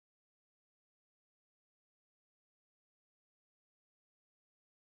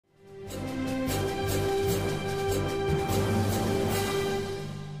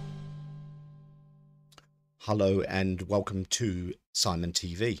Hello and welcome to Simon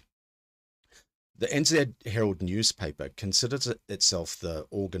TV. The NZ Herald newspaper considers itself the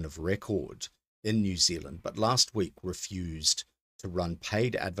organ of record in New Zealand, but last week refused to run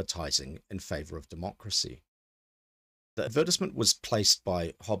paid advertising in favour of democracy. The advertisement was placed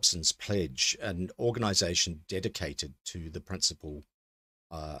by Hobson's Pledge, an organisation dedicated to the principle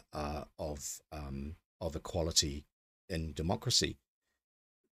of equality in democracy.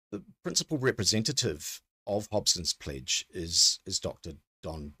 The principal representative of Hobson's Pledge is Dr.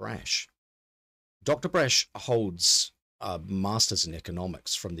 Don Brash. Dr. Brash holds a Master's in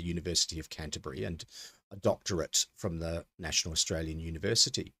Economics from the University of Canterbury and a Doctorate from the National Australian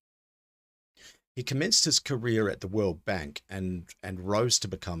University. He commenced his career at the World Bank and rose to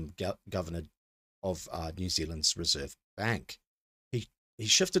become governor of New Zealand's Reserve Bank. He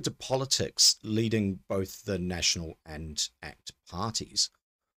shifted to politics, leading both the National and ACT parties.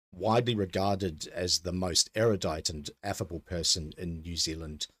 Widely regarded as the most erudite and affable person in New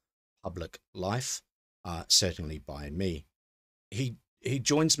Zealand public life, certainly by me. He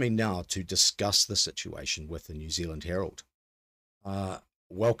joins me now to discuss the situation with the New Zealand Herald.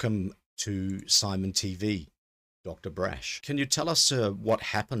 Welcome to Simon TV, Dr. Brash. Can you tell us what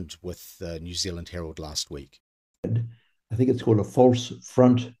happened with the New Zealand Herald last week? I think it's called a false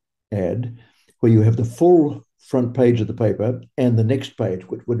front ad, where you have the full front page of the paper and the next page,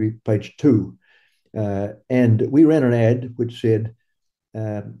 which would be page 2. And we ran an ad which said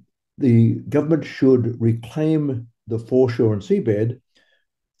the government should reclaim the foreshore and seabed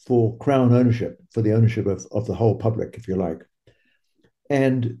for Crown ownership, for the ownership of the whole public, if you like.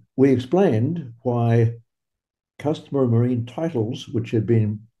 And we explained why customary marine titles, which had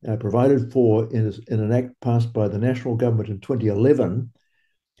been provided for in an act passed by the national government in 2011,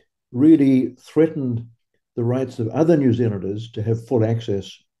 really threatened the rights of other New Zealanders to have full access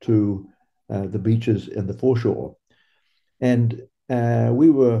to the beaches and the foreshore. And we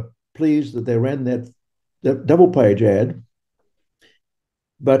were pleased that they ran that double-page ad.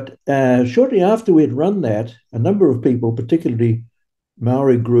 But shortly after we had run that, a number of people, particularly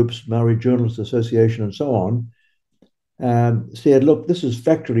Maori groups, Maori Journalists Association and so on, said, look, this is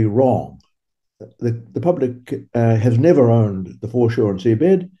factually wrong. The public has never owned the foreshore and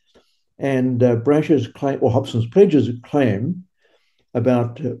seabed, and Brash's claim, or Hobson's Pledge's claim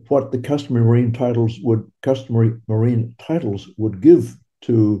about what the customary marine titles would give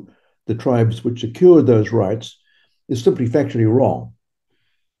to the tribes which secured those rights is simply factually wrong.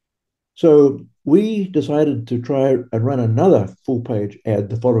 So we decided to try and run another full-page ad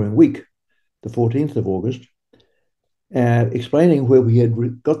the following week, the 14th of August, explaining where we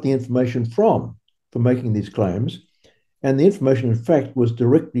had got the information from for making these claims. And the information, in fact, was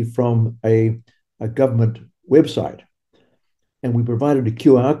directly from a government website. And we provided the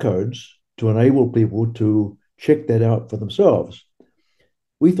QR codes to enable people to check that out for themselves.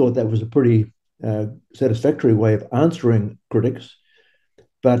 We thought that was a pretty satisfactory way of answering critics.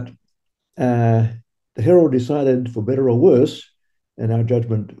 But the Herald decided, for better or worse, in our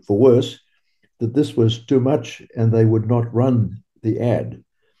judgment for worse, that this was too much and they would not run the ad.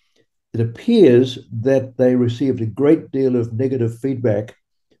 It appears that they received a great deal of negative feedback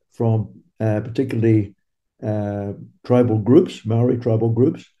from particularly tribal groups, Maori tribal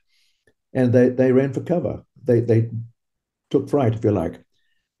groups, and they ran for cover. They took fright, if you like,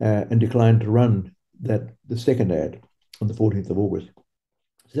 and declined to run the second ad on the 14th of August.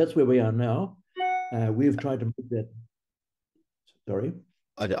 So that's where we are now. We've tried to make that. Sorry.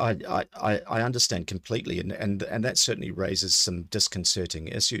 I understand completely, and that certainly raises some disconcerting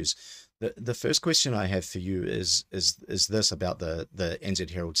issues. The first question I have for you is this about the NZ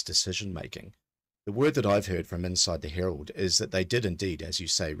Herald's decision making. The word that I've heard from inside the Herald is that they did indeed, as you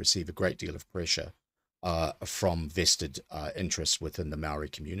say, receive a great deal of pressure from vested interests within the Maori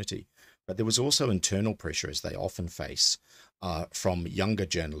community, but there was also internal pressure, as they often face, from younger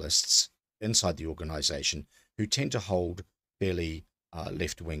journalists inside the organisation who tend to hold fairly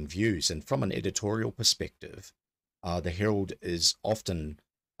left-wing views. And from an editorial perspective, the Herald is often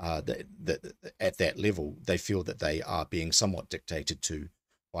at that level, they feel that they are being somewhat dictated to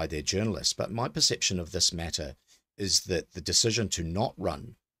by their journalists. But my perception of this matter is that the decision to not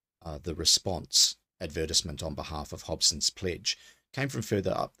run the response advertisement on behalf of Hobson's Pledge came from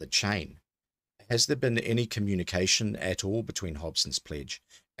further up the chain. Has there been any communication at all between Hobson's Pledge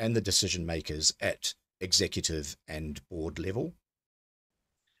and the decision makers at executive and board level?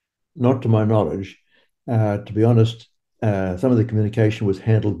 Not to my knowledge. To be honest, some of the communication was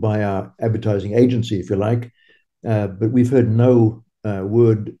handled by our advertising agency, if you like, but we've heard no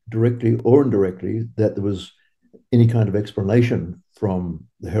word directly or indirectly that there was any kind of explanation from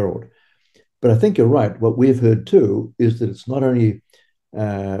the Herald. But I think you're right. What we've heard too is that it's not only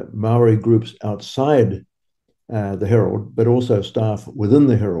Maori groups outside the Herald, but also staff within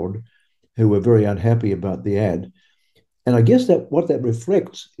the Herald who were very unhappy about the ad. And I guess that what that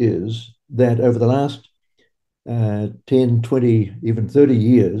reflects is that over the last 10, 20, even 30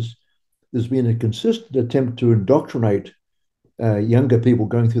 years, there's been a consistent attempt to indoctrinate younger people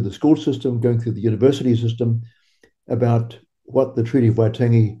going through the school system, going through the university system, about what the Treaty of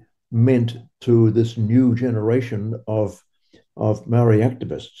Waitangi meant to this new generation of Maori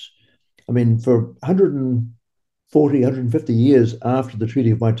activists. I mean, for 140, 150 years after the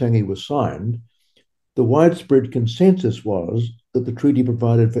Treaty of Waitangi was signed, the widespread consensus was that the treaty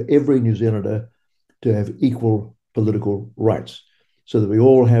provided for every New Zealander to have equal political rights, so that we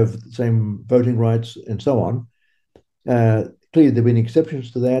all have the same voting rights and so on. Clearly, there have been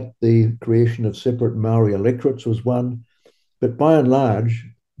exceptions to that. The creation of separate Maori electorates was one. But by and large,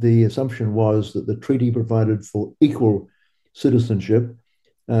 the assumption was that the treaty provided for equal citizenship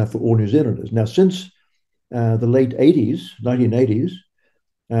for all New Zealanders. Now, since the late 80s, 1980s,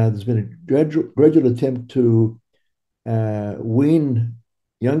 there's been a gradual attempt to wean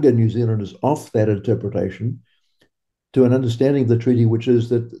younger New Zealanders off that interpretation to an understanding of the treaty, which is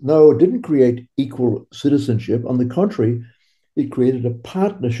that no, it didn't create equal citizenship. On the contrary, it created a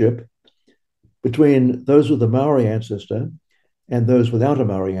partnership between those with a Maori ancestor and those without a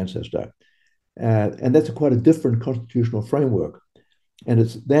Maori ancestor. And that's quite a different constitutional framework. And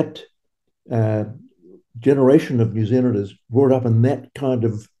it's that generation of New Zealanders brought up in that kind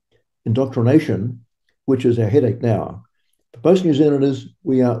of indoctrination, which is our headache now. For most New Zealanders,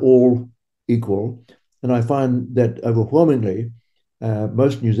 we are all equal. And I find that overwhelmingly,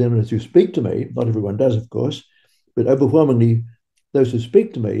 most New Zealanders who speak to me, not everyone does, of course, but overwhelmingly, those who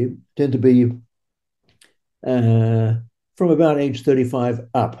speak to me tend to be from about age 35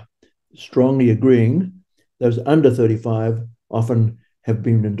 up, strongly agreeing. Those under 35 often have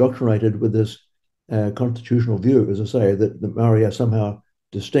been indoctrinated with this constitutional view, as I say, that the Maori are somehow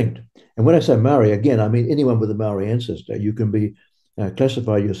distinct. And when I say Maori, again, I mean anyone with a Maori ancestor. You can be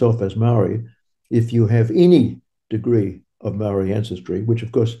classify yourself as Maori if you have any degree of Maori ancestry, which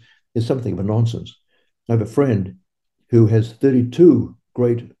of course is something of a nonsense. I have a friend who has 32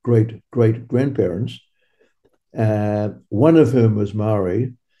 great grandparents, one of whom was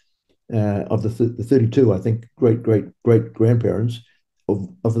Maori. Of the 32, I think, great grandparents,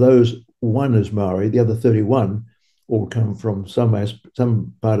 of those, one is Maori, the other 31 all come from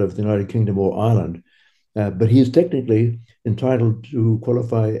some part of the United Kingdom or Ireland. But he is technically entitled to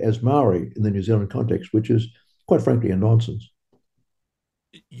qualify as Maori in the New Zealand context, which is, quite frankly, a nonsense.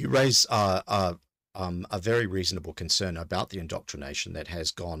 You raise a very reasonable concern about the indoctrination that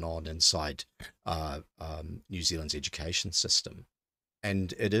has gone on inside New Zealand's education system.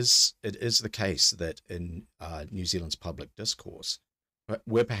 And it is the case that in New Zealand's public discourse,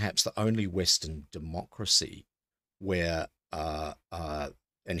 we're perhaps the only Western democracy where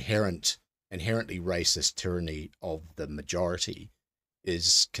inherently racist tyranny of the majority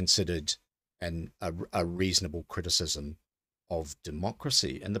is considered a reasonable criticism of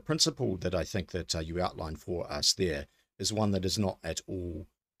democracy. And the principle that I think that you outlined for us there is one that is not at all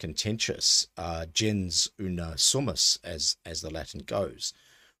contentious. Gens una summus, as the Latin goes.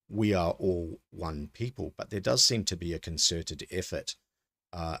 We are all one people, but there does seem to be a concerted effort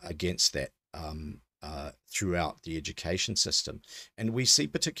against that throughout the education system. And we see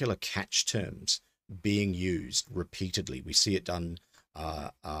particular catch terms being used repeatedly. We see it done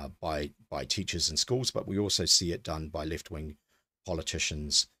by teachers in schools, but we also see it done by left-wing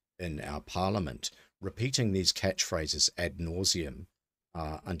politicians in our parliament, repeating these catchphrases ad nauseum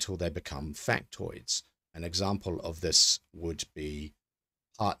until they become factoids. An example of this would be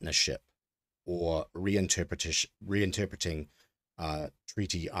partnership, or reinterpreting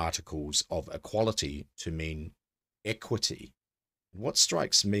treaty articles of equality to mean equity. What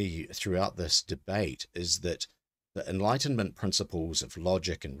strikes me throughout this debate is that the Enlightenment principles of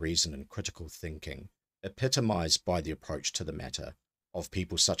logic and reason and critical thinking, epitomized by the approach to the matter of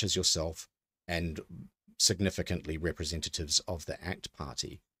people such as yourself and significantly representatives of the ACT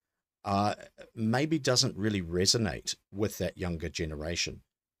Party, maybe doesn't really resonate with that younger generation,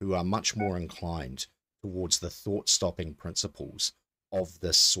 who are much more inclined towards the thought-stopping principles of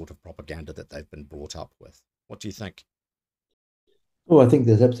this sort of propaganda that they've been brought up with. What do you think? Oh, I think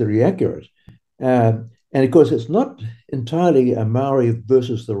that's absolutely accurate. And of course, it's not entirely a Maori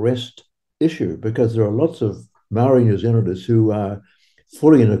versus the rest issue, because there are lots of Maori New Zealanders who are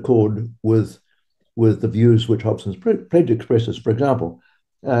fully in accord with the views which Hobson's pledge expresses. For example,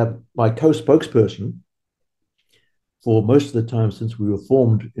 my co-spokesperson for most of the time since we were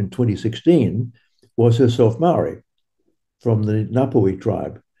formed in 2016 was herself Maori from the Ngāpuhi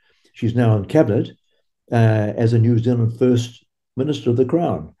tribe. She's now in cabinet as a New Zealand First Minister of the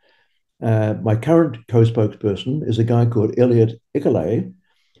Crown. My current co-spokesperson is a guy called Elliot Ikale,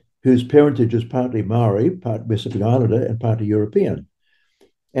 whose parentage is partly Maori, part Pacific Islander, and partly European.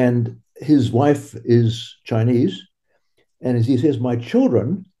 And his wife is Chinese. And as he says, my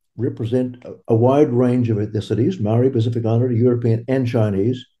children represent a wide range of ethnicities, Maori, Pacific Islander, European, and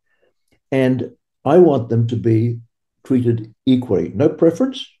Chinese. And I want them to be treated equally. No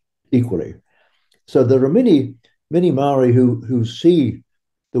preference, equally. So there are many, many Maori who see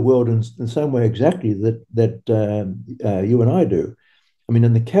the world in the same way exactly that you and I do. I mean,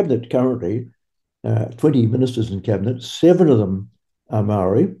 in the cabinet currently, 20 ministers in cabinet, 7 of them are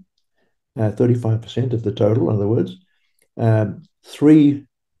Maori, 35% of the total, in other words. 2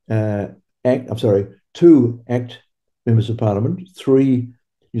 act members of parliament, 3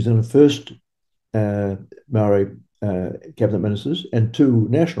 New Zealand First Maori cabinet ministers, and 2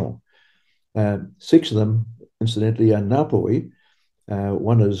 national. 6 of them, incidentally, are Ngāpuhi.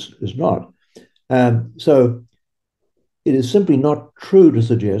 1 is not. So it is simply not true to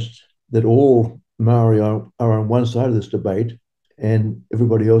suggest that all Maori are on one side of this debate and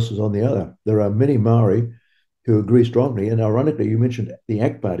everybody else is on the other. There are many Maori who agree strongly. And ironically, you mentioned the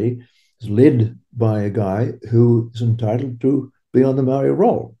ACT Party is led by a guy who is entitled to be on the Maori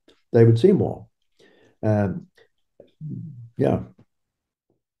roll, David Seymour. Yeah.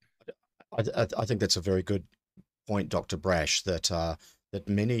 I think that's a very good point, Dr. Brash, that that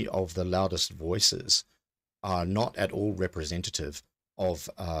many of the loudest voices are not at all representative of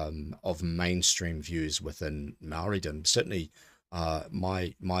mainstream views within Maoridom. Certainly,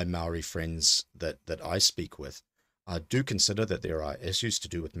 my Maori friends that I speak with do consider that there are issues to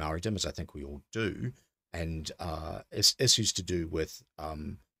do with Maoridom, as I think we all do, and issues to do with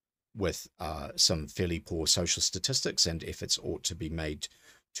some fairly poor social statistics, and efforts ought to be made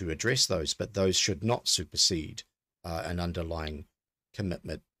to address those, but those should not supersede an underlying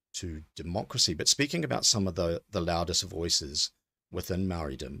commitment to democracy. But speaking about some of the loudest voices within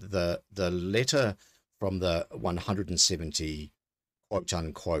Maoridom, the letter from the 170 quote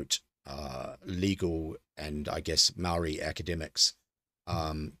unquote legal and I guess Maori academics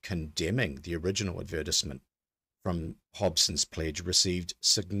condemning the original advertisement from Hobson's pledge received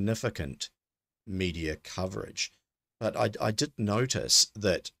significant media coverage. But I did notice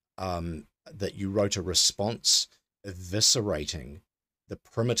that that you wrote a response eviscerating the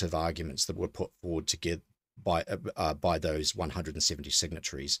primitive arguments that were put forward together by those 170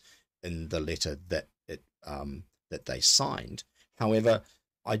 signatories in the letter that that they signed. However,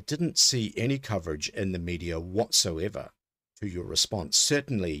 I didn't see any coverage in the media whatsoever to your response.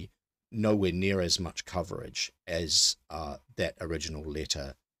 Certainly, nowhere near as much coverage as that original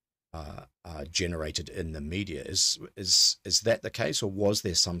letter generated in the media. Is that the case, or was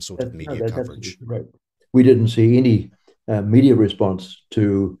there some sort of media coverage? Right. We didn't see any media response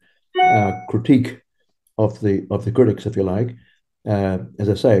to critique of the critics, if you like. As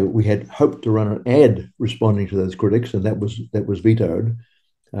I say, we had hoped to run an ad responding to those critics, and that was vetoed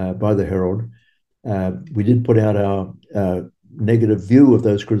by the Herald. We did put out our negative view of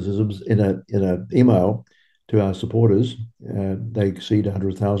those criticisms in an email to our supporters. They exceed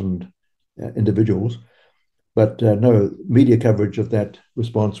 100,000 individuals, but no media coverage of that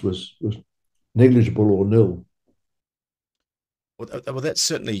response was negligible or nil. Well, that's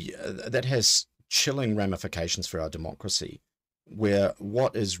certainly that has chilling ramifications for our democracy, where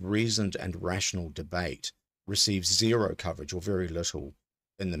what is reasoned and rational debate receives zero coverage or very little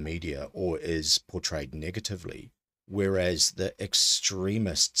in the media, or is portrayed negatively, whereas the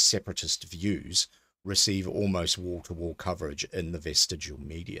extremist separatist views receive almost wall-to-wall coverage in the vestigial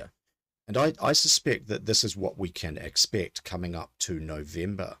media. And I suspect that this is what we can expect coming up to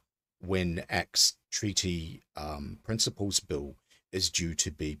November, when ACT's Treaty Principles Bill is due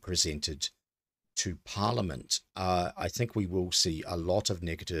to be presented to Parliament. I think we will see a lot of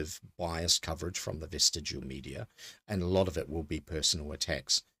negative biased coverage from the vestigial media, and a lot of it will be personal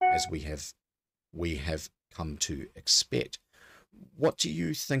attacks, as we have come to expect. What do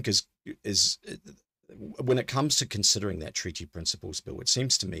you think is when it comes to considering that Treaty Principles Bill? It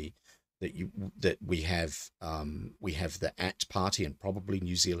seems to me that we have the ACT Party, and probably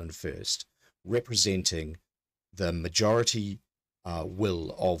New Zealand First, representing the majority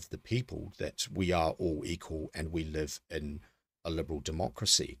will of the people, that we are all equal and we live in a liberal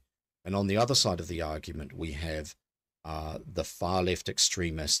democracy. And on the other side of the argument, we have the far left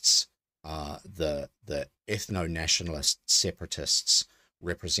extremists, the ethno-nationalist separatists,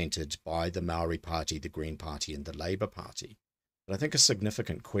 represented by the Maori Party, the Green Party, and the Labour Party. But I think a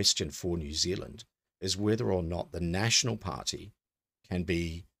significant question for New Zealand is whether or not the National Party can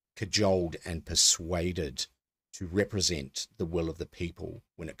be cajoled and persuaded to represent the will of the people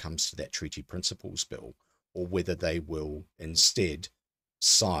when it comes to that Treaty Principles Bill, or whether they will instead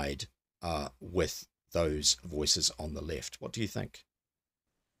side with those voices on the left. What do you think?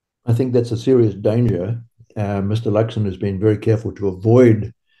 I think that's a serious danger. Mr. Luxon has been very careful to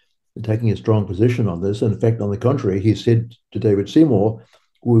avoid taking a strong position on this. And in fact, on the contrary, he said to David Seymour,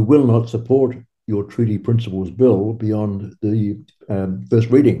 we will not support your treaty principles bill beyond the first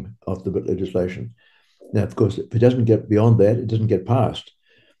reading of the legislation. Now, of course, if it doesn't get beyond that, it doesn't get passed.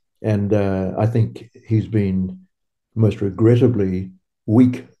 And I think he's been most regrettably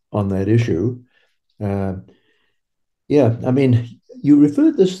weak on that issue. Yeah, I mean, you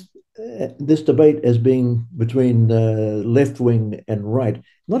referred this debate as being between left wing and right.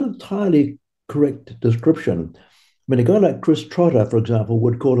 Not entirely correct description. I mean, a guy like Chris Trotter, for example,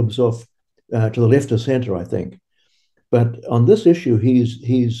 would call himself to the left of centre, I think. But on this issue,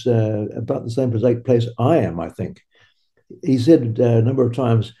 he's about the same place I am, I think. He said a number of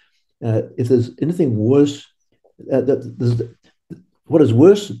times, if there's anything worse, what is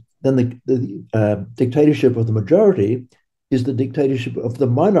worse than the dictatorship of the majority is the dictatorship of the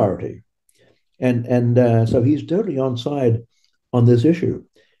minority. And so he's totally on side on this issue.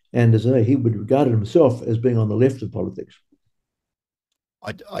 And as I say, he would regard himself as being on the left of politics.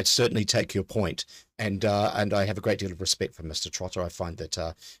 I'd certainly take your point, and I have a great deal of respect for Mr. Trotter. I find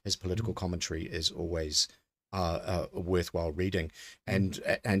that his political commentary is always worthwhile reading, and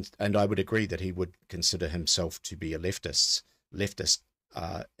I would agree that he would consider himself to be a leftist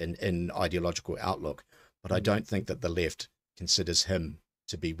in ideological outlook, but I don't think that the left considers him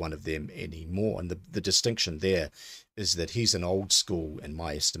to be one of them anymore. And the distinction there is that he's an old school, in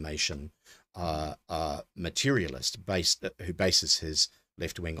my estimation, materialist who bases his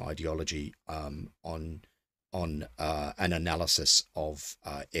left-wing ideology on an analysis of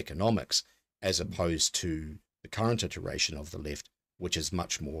economics, as opposed to the current iteration of the left, which is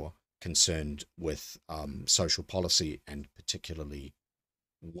much more concerned with social policy and particularly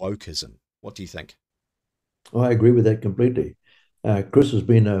wokeism. What do you think? Oh, I agree with that completely. Chris has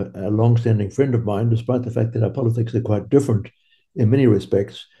been a long-standing friend of mine, despite the fact that our politics are quite different in many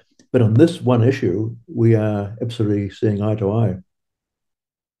respects. But on this one issue, we are absolutely seeing eye to eye.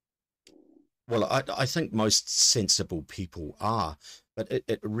 Well, I think most sensible people are, but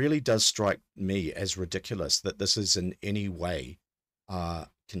it really does strike me as ridiculous that this is in any way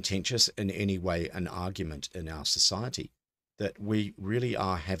contentious, in any way an argument in our society, that we really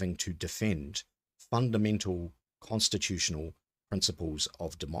are having to defend fundamental constitutional principles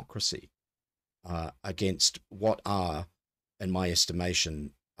of democracy against what are, in my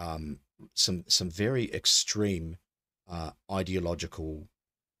estimation, some very extreme ideological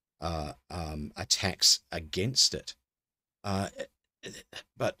attacks against it.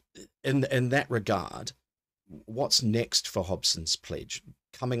 But in that regard, what's next for Hobson's pledge?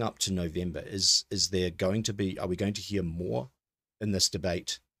 Coming up to November, is there going to be? Are we going to hear more in this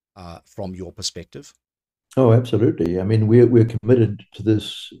debate from your perspective? Oh, absolutely. I mean, we're committed to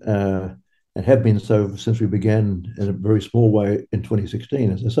this and have been so since we began in a very small way in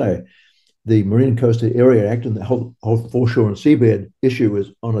 2016. As I say, the Marine and Coastal Area Act and the whole foreshore and seabed issue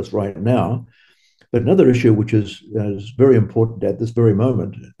is on us right now. But another issue which is very important at this very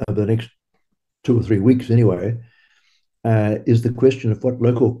moment, the next 2 or 3 weeks anyway, is the question of what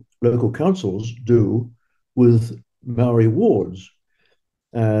local councils do with Maori wards.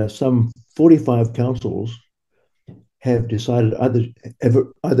 Some 45 councils have decided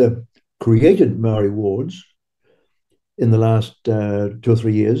either created Maori wards in the last 2 or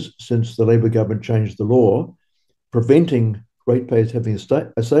 3 years since the Labour government changed the law, preventing ratepayers having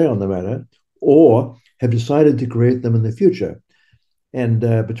a say on the matter, or have decided to create them in the future. And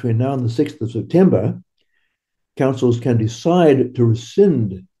between now and the 6th of September, councils can decide to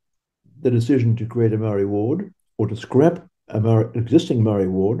rescind the decision to create a Maori ward, or to scrap an existing Maori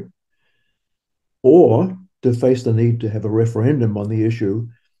ward, or to face the need to have a referendum on the issue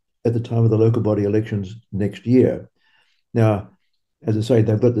at the time of the local body elections next year. Now, as I say,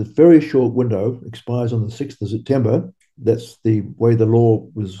 they've got this very short window, expires on the 6th of September. That's the way the law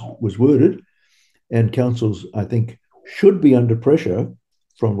was worded. And councils, I think, should be under pressure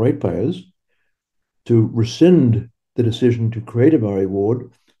from ratepayers to rescind the decision to create a Maori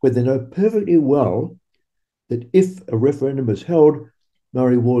ward, where they know perfectly well that if a referendum is held,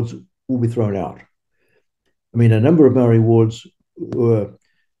 Maori wards will be thrown out. I mean, a number of Maori wards were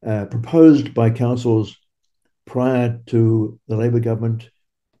proposed by councils prior to the Labour government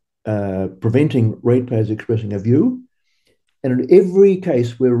preventing ratepayers expressing a view. And in every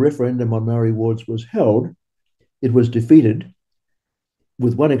case where a referendum on Maori wards was held, it was defeated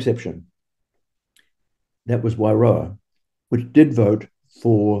with one exception. That was Wairoa, which did vote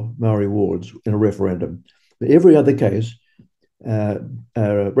for Maori wards in a referendum. But every other case,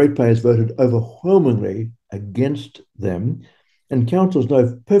 ratepayers voted overwhelmingly against them. And councils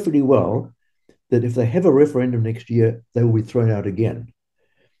know perfectly well that if they have a referendum next year, they will be thrown out again.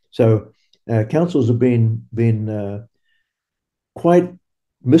 So councils have been quite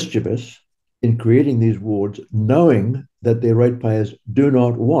mischievous in creating these wards, knowing that their ratepayers do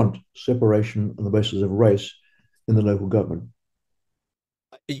not want separation on the basis of race in the local government.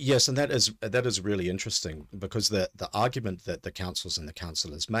 Yes, and that is really interesting because the argument that the councils and the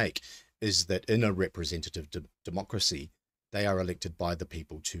councillors make is that in a representative democracy, they are elected by the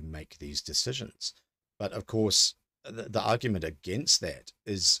people to make these decisions. But of course, the argument against that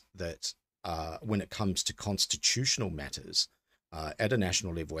is that when it comes to constitutional matters at a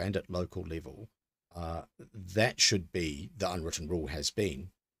national level and at local level, that should be the unwritten rule has been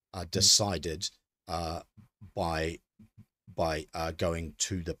decided by going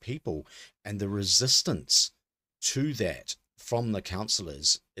to the people, and the resistance to that from the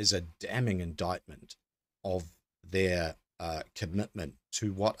councillors is a damning indictment of their commitment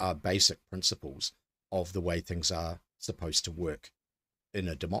to what are basic principles of the way things are supposed to work in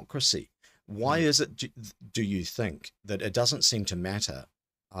a democracy. Why is it, do you think, that it doesn't seem to matter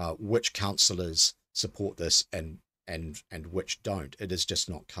which councillors support this and which don't? It is just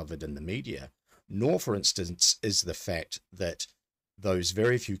not covered in the media. Nor, for instance, is the fact that those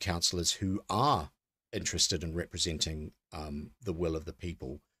very few councillors who are interested in representing the will of the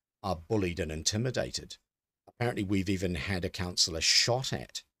people are bullied and intimidated. Apparently, we've even had a councillor shot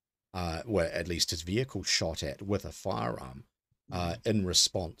at, or at least his vehicle shot at with a firearm in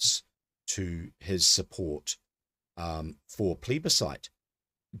response to his support for plebiscite.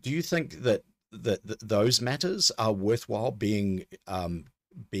 Do you think that those matters are worthwhile being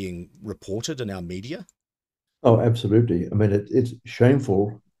reported in our media? Oh, absolutely. I mean, it's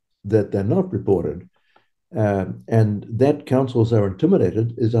shameful that they're not reported. And that councils are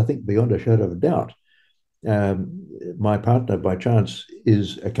intimidated is, I think, beyond a shadow of a doubt. My partner, by chance,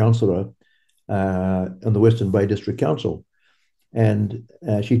 is a councillor on the Western Bay District Council. And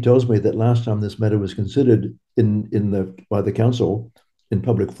she tells me that last time this matter was considered by the council in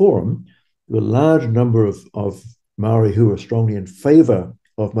public forum, there were a large number of Maori who were strongly in favour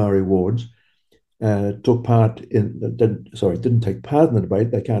of Maori wards didn't take part in the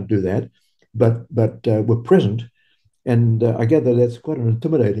debate. They can't do that, but were present. And I gather that's quite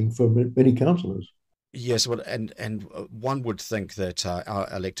intimidating for many councillors. Yes, well, and one would think that our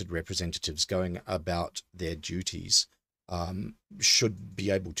elected representatives going about their duties should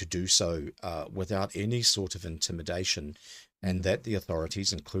be able to do so without any sort of intimidation, and that the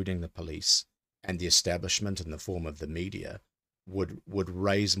authorities, including the police and the establishment in the form of the media, would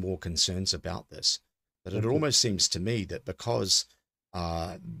raise more concerns about this. That it almost seems to me that because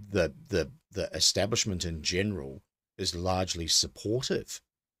the establishment in general is largely supportive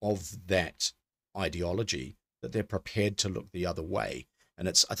of that ideology, that they're prepared to look the other way. And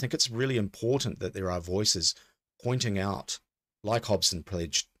I think it's really important that there are voices pointing out, like Hobson's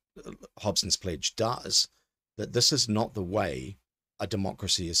pledge does, that this is not the way a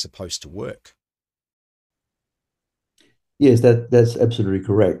democracy is supposed to work. Yes, that's absolutely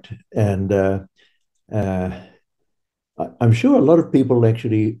correct. And I'm sure a lot of people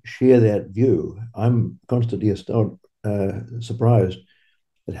actually share that view. I'm constantly surprised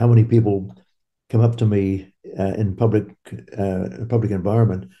at how many people come up to me in public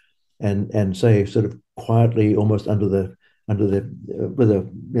environment and say, sort of quietly, almost under the with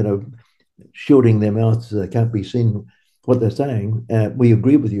a shielding their mouths so they can't be seen, what they're saying. We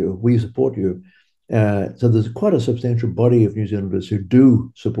agree with you. We support you. So there's quite a substantial body of New Zealanders who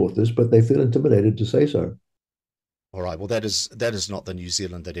do support this, but they feel intimidated to say so. All right. Well, that is not the New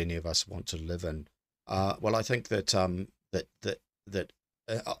Zealand that any of us want to live in. Well, I think that that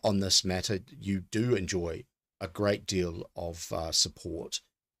on this matter, you do enjoy a great deal of support,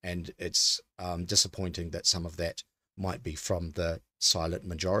 and it's disappointing that some of that might be from the silent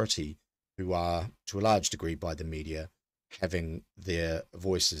majority, who are, to a large degree, by the media, having their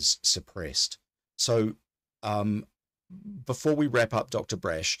voices suppressed. So, before we wrap up, Dr.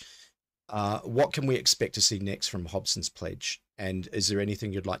 Brash, what can we expect to see next from Hobson's Pledge? And is there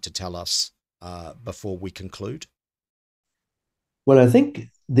anything you'd like to tell us before we conclude? Well, I think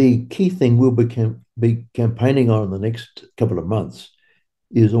the key thing we'll be campaigning on in the next couple of months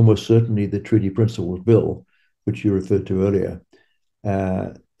is almost certainly the Treaty Principles Bill, which you referred to earlier.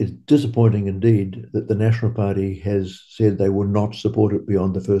 it's disappointing indeed that the National Party has said they will not support it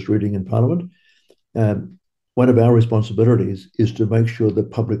beyond the first reading in Parliament. One of our responsibilities is to make sure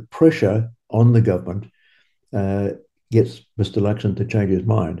that public pressure on the government gets Mr. Luxon to change his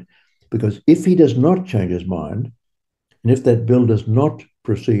mind. Because if he does not change his mind, and if that bill does not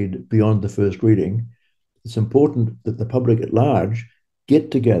proceed beyond the first reading, it's important that the public at large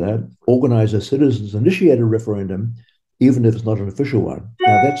get together, organize a citizens initiated referendum, even if it's not an official one.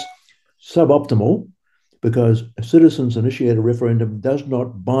 Now, that's suboptimal because a citizens initiated referendum does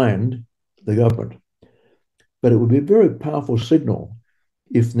not bind the government. But it would be a very powerful signal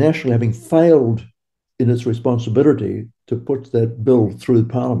if National, having failed in its responsibility to put that bill through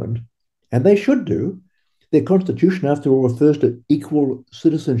Parliament, and they should do, their constitution, after all, refers to equal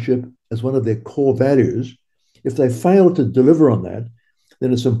citizenship as one of their core values. If they fail to deliver on that,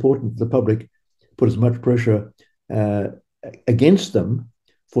 then it's important that the public put as much pressure against them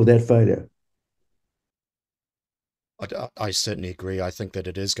for that failure. I certainly agree. I think that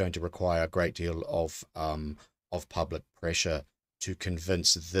it is going to require a great deal of public pressure to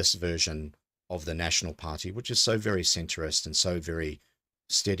convince this version of the National Party, which is so very centrist and so very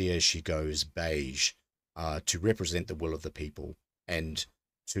steady as she goes beige, to represent the will of the people and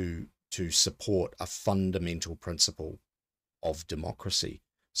to support a fundamental principle of democracy.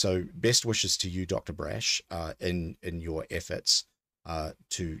 So best wishes to you, Dr. Brash, in your efforts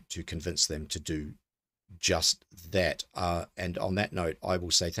to convince them to do just that. And on that note, I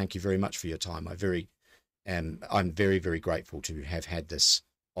will say thank you very much for your time. I'm very, very grateful to have had this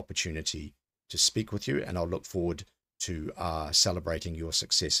opportunity to speak with you, and I'll look forward to celebrating your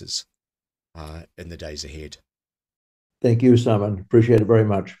successes in the days ahead. Thank you, Simon. Appreciate it very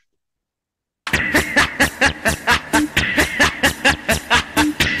much.